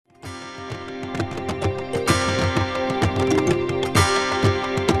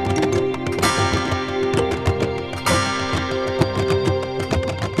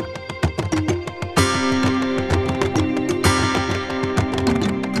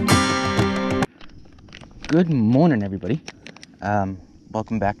Good morning, everybody.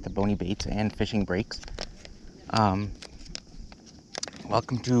 Welcome back to Boney Baits and Fishing Breaks.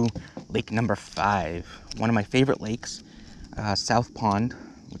 Welcome to lake number 5, one of my favorite lakes, South Pond,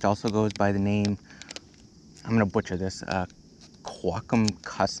 which also goes by the name, I'm going to butcher this,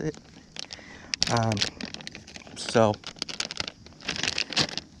 Quacumcusset. So,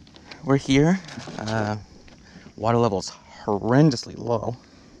 we're here. Water level's horrendously low.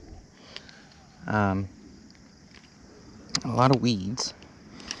 A lot of weeds.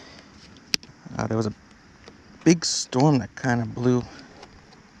 There was a big storm that kind of blew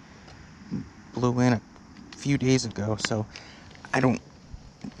in a few days ago, so I don't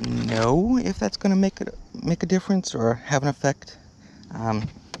know if that's going to make a difference or have an effect. I'm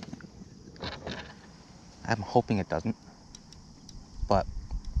hoping it doesn't. But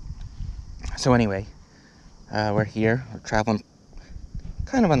so anyway, we're here. We're traveling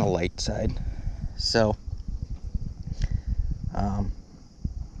kind of on the light side, so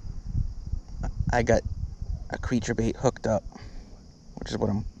I got a creature bait hooked up, which is what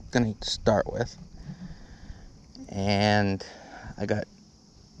I'm gonna start with, and I got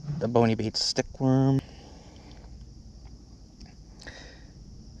the Boney Baits stick worm.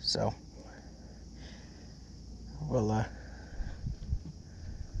 So we'll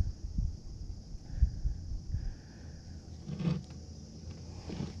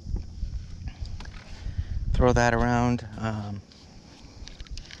throw that around.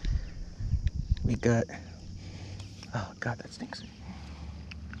 We got, oh god, that stinks,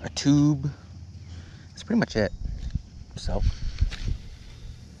 a tube. That's pretty much it. So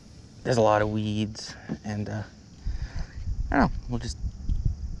there's a lot of weeds, and I don't know, we'll just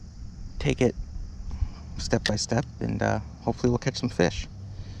take it step by step, and hopefully we'll catch some fish.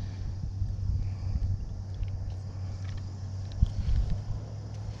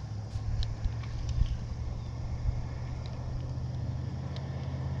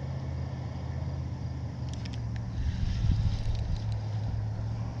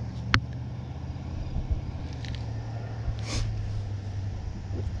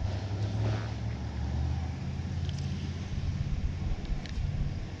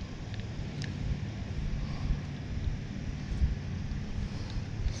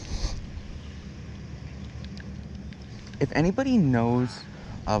 If anybody knows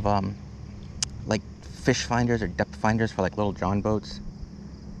of like fish finders or depth finders for like little John boats,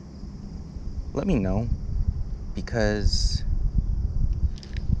 let me know, because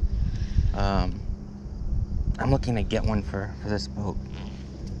I'm looking to get one for this boat.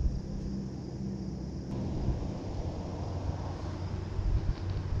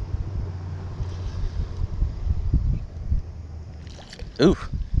 Ooh,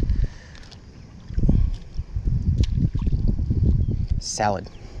 salad.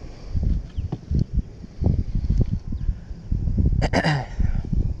 I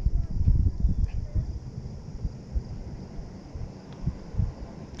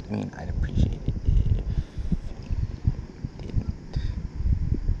mean, I'd appreciate it if you didn't.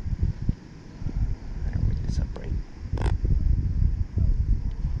 I don't read this up right.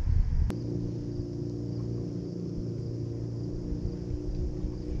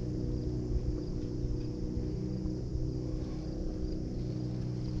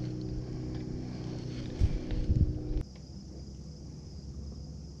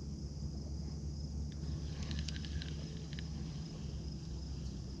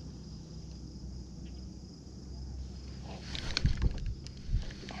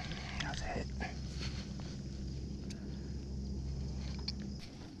 How's it?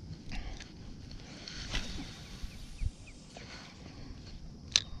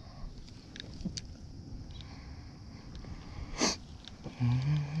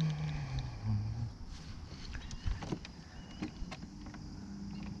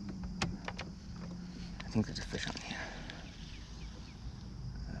 I think there's a fish on here.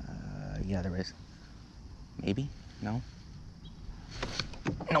 Yeah, there is. Maybe? No?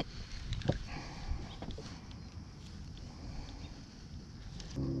 Nope.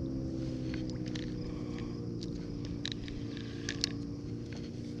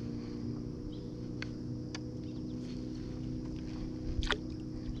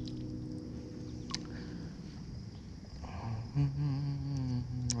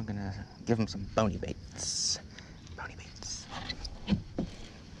 We're gonna give him some Boney Baits. Boney Baits.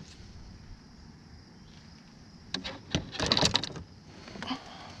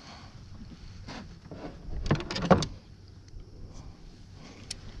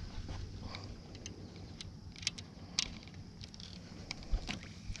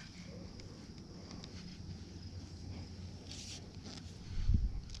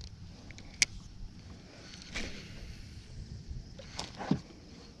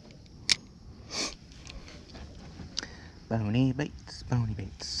 Bony Baits, Bony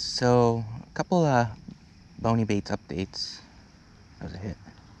Baits. So, a couple Bony Baits updates. That was a hit.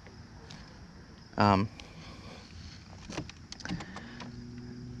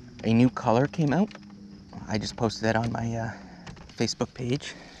 A new color came out. I just posted that on my Facebook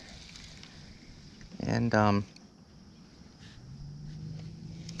page. And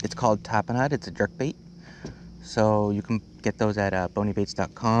it's called Tapenade. It's a jerkbait. So you can get those at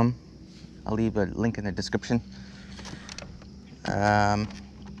bonybaits.com. I'll leave a link in the description.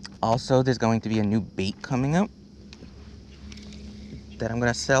 Also, there's going to be a new bait coming out that I'm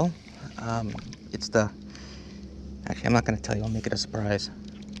going to sell. It's the... Actually, I'm not going to tell you. I'll make it a surprise.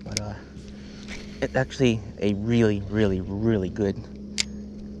 But it's actually a really, really, really good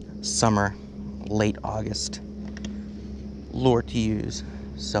summer, late August lure to use.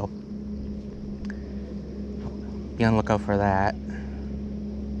 So be on the lookout for that.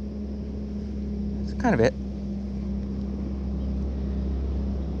 That's kind of it.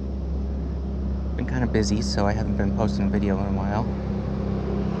 Been kind of busy, so I haven't been posting a video in a while.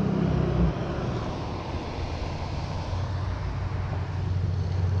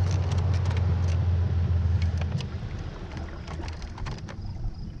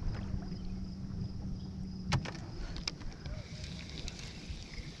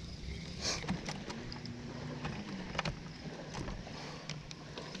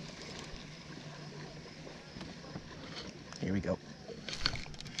 Here we go.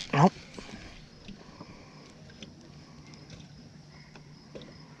 Oh.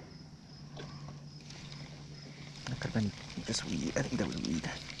 That could have been just weed. I think that was weed.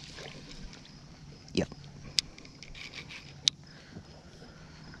 Yep.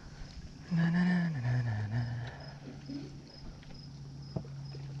 Na, na, na, na, na, na.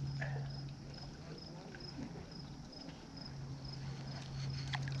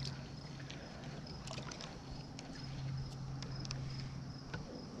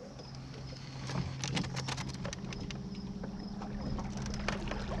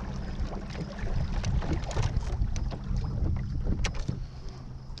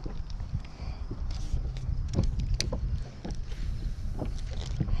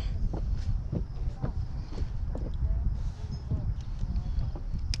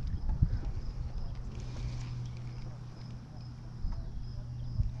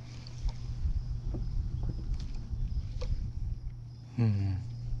 Hmm.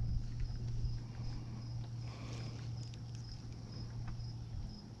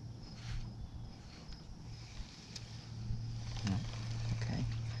 Okay.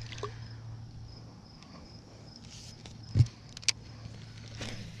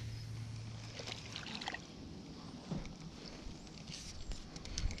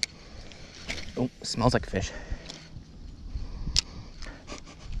 Oh, smells like fish.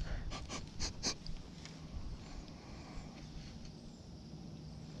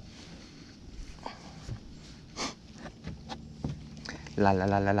 La la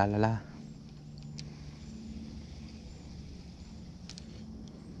la la la la la.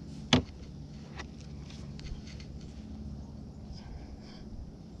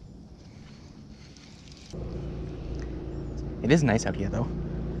 It is nice out here, though.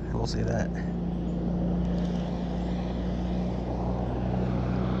 I will say that.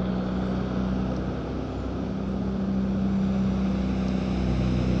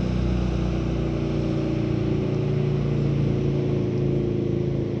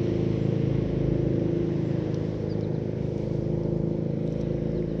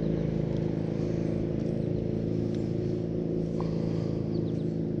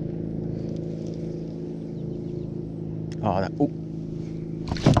 Oh, that. Ooh.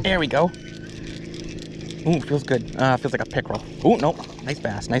 There we go. Ooh, feels good. Feels like a pickerel. Ooh, nope. Nice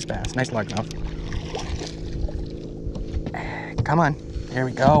bass, nice bass, nice largemouth. Come on. There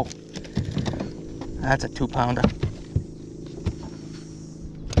we go. That's a 2-pounder.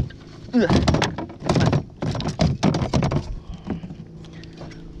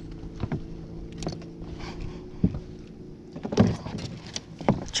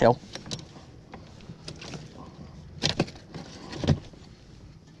 Chill.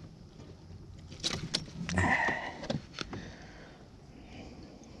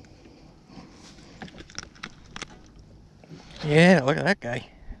 Yeah, look at that guy.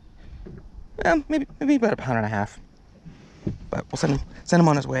 Well, maybe about 1.5 pounds. But we'll send him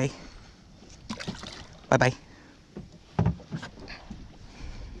on his way. Bye-bye.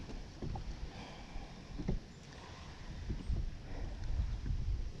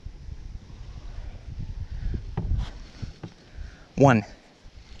 One.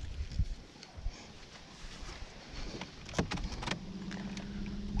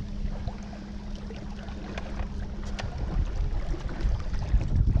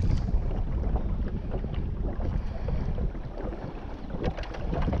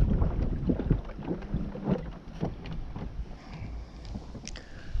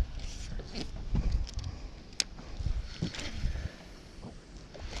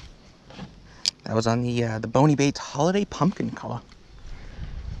 That was on the Boney Bates Holiday Pumpkin color.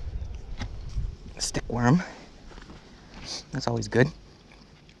 Stickworm. That's always good.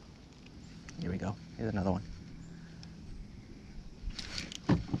 Here we go. Here's another one.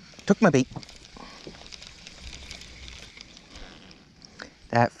 Took my bait.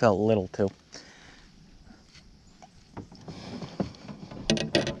 That felt little too.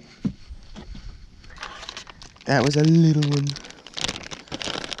 That was a little one.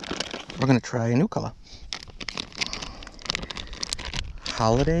 We're gonna try a new color.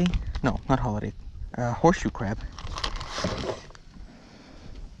 Holiday? No, not holiday. Horseshoe crab.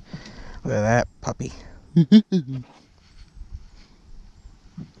 Look at that puppy.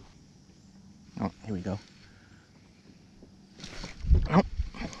 Oh, here we go. Oh.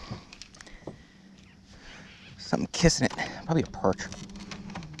 Something kissing it. Probably a perch.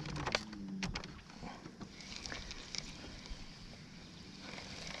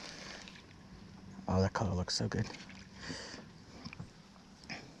 Oh, that color looks so good.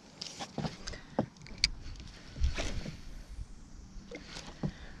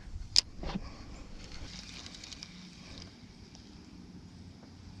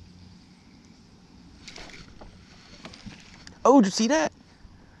 Oh, did you see that?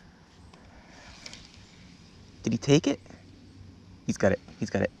 Did he take it? He's got it. He's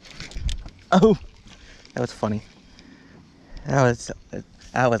got it. Oh, that was funny. That was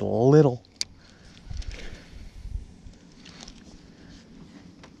little.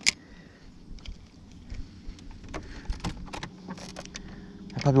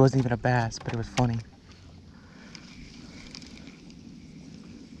 That probably wasn't even a bass, but it was funny.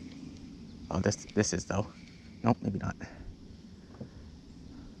 Oh, this is though. Nope, maybe not.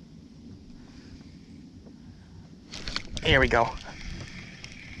 Here we go.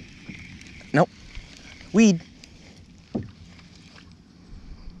 Nope. Weed.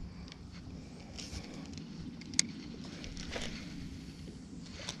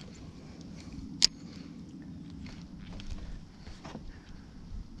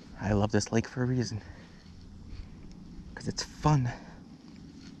 I love this lake for a reason. Because it's fun.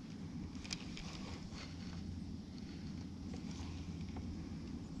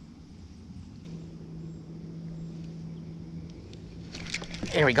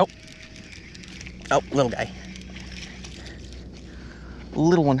 Here we go. Oh, little guy.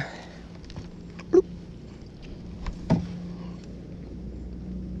 Little one. Bloop.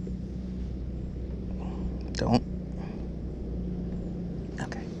 Don't.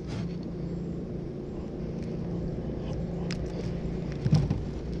 Okay.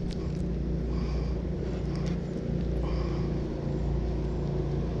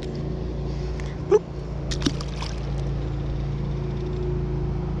 Bloop.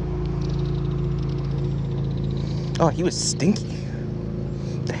 Oh, he was stinky.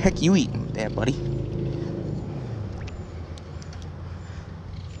 The heck you eating there, buddy?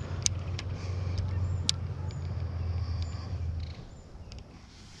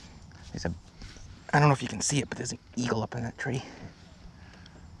 I don't know if you can see it, but there's an eagle up in that tree.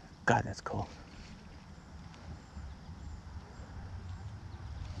 God, that's cool.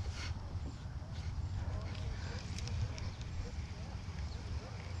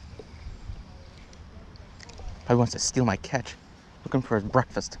 Probably wants to steal my catch. Looking for his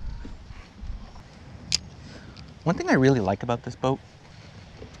breakfast. One thing I really like about this boat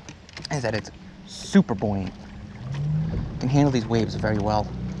is that it's super buoyant. It can handle these waves very well.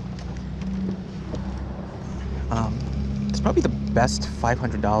 It's probably the best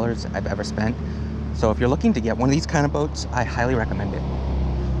 $500 I've ever spent. So if you're looking to get one of these kind of boats, I highly recommend it.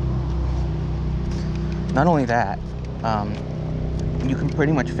 Not only that, you can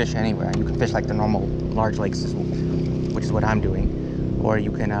pretty much fish anywhere. You can fish like the normal large lakes, which is what I'm doing. Or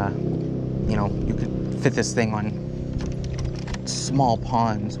you can, you know, you can fit this thing on small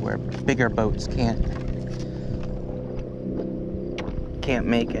ponds where bigger boats can't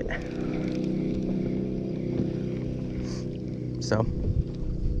make it. So,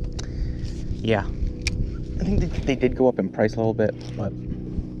 yeah, I think they did go up in price a little bit, but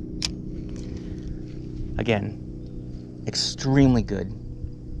again, extremely good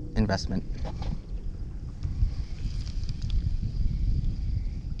investment.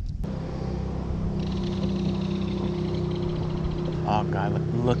 Oh God,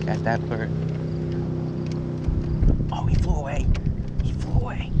 look at that bird. Oh, he flew away. He flew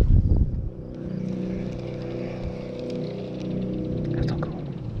away. That's so cool.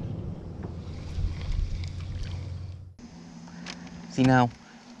 See now,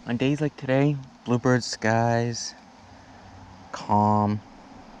 on days like today, bluebird skies, calm,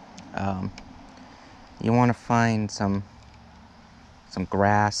 you want to find some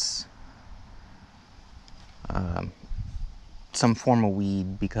grass, some form of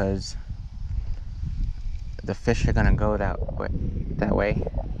weed, because the fish are gonna go that way.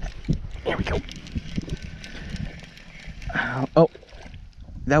 Here we go. Oh,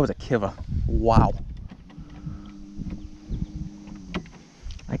 that was a kiva. Wow.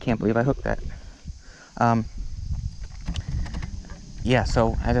 I can't believe I hooked that. Yeah,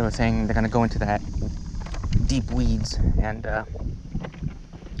 so as I was saying, they're gonna go into that deep weeds, and they're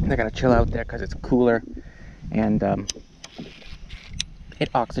gonna chill out there because it's cooler, and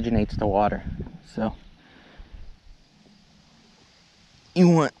it oxygenates the water. So you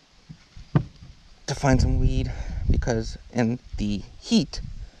want to find some weed, because in the heat,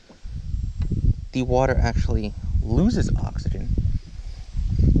 the water actually loses oxygen.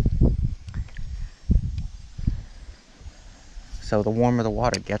 So the warmer the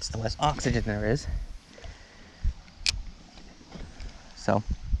water gets, the less oxygen there is. So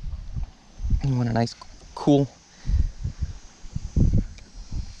you want a nice, cool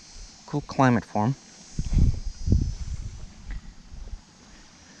climate for them.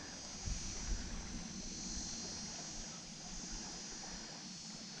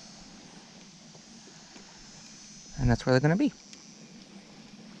 And that's where they're going to be.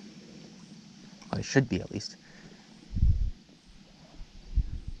 Well, they should be, at least.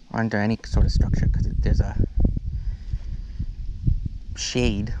 Or under any sort of structure, because there's a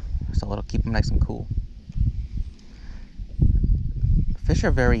shade, so it'll keep them nice and cool. Fish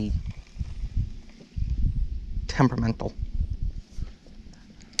are very temperamental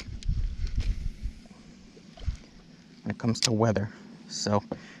when it comes to weather. So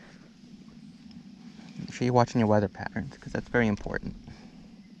make sure you're watching your weather patterns, because that's very important.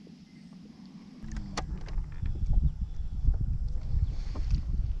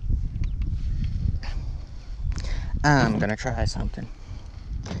 I'm gonna try something,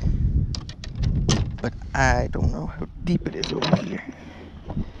 but I don't know how deep it is over here.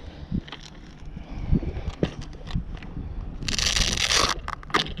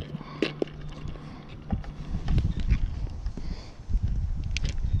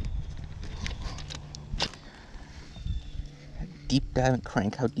 Deep dive and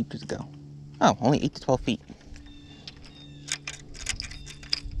crank, how deep does it go? Oh, only 8 to 12 feet.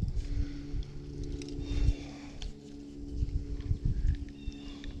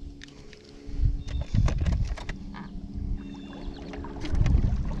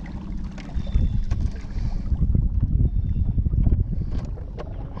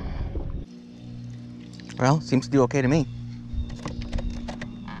 Well, seems to do okay to me.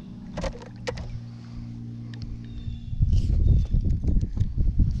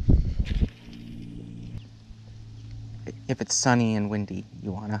 If it's sunny and windy,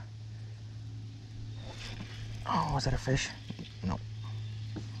 you wanna... Oh, was that a fish? No.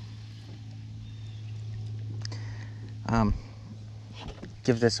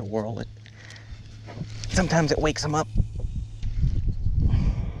 Give this a whirl. Sometimes it wakes them up.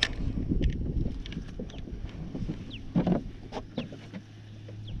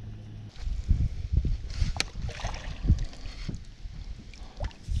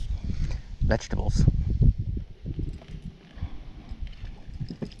 Vegetables.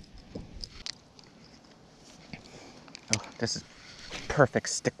 Oh, this is perfect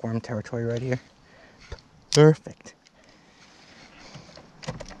stickworm territory right here. Perfect.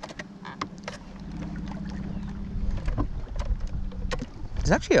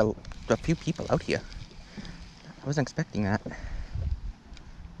 There's actually a few people out here. I wasn't expecting that.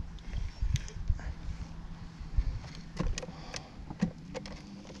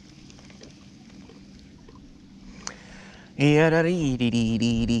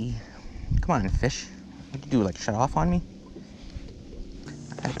 Come on, fish. What'd you do, like shut off on me?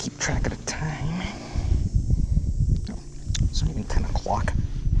 I gotta keep track of the time. Oh, it's not even 10 o'clock.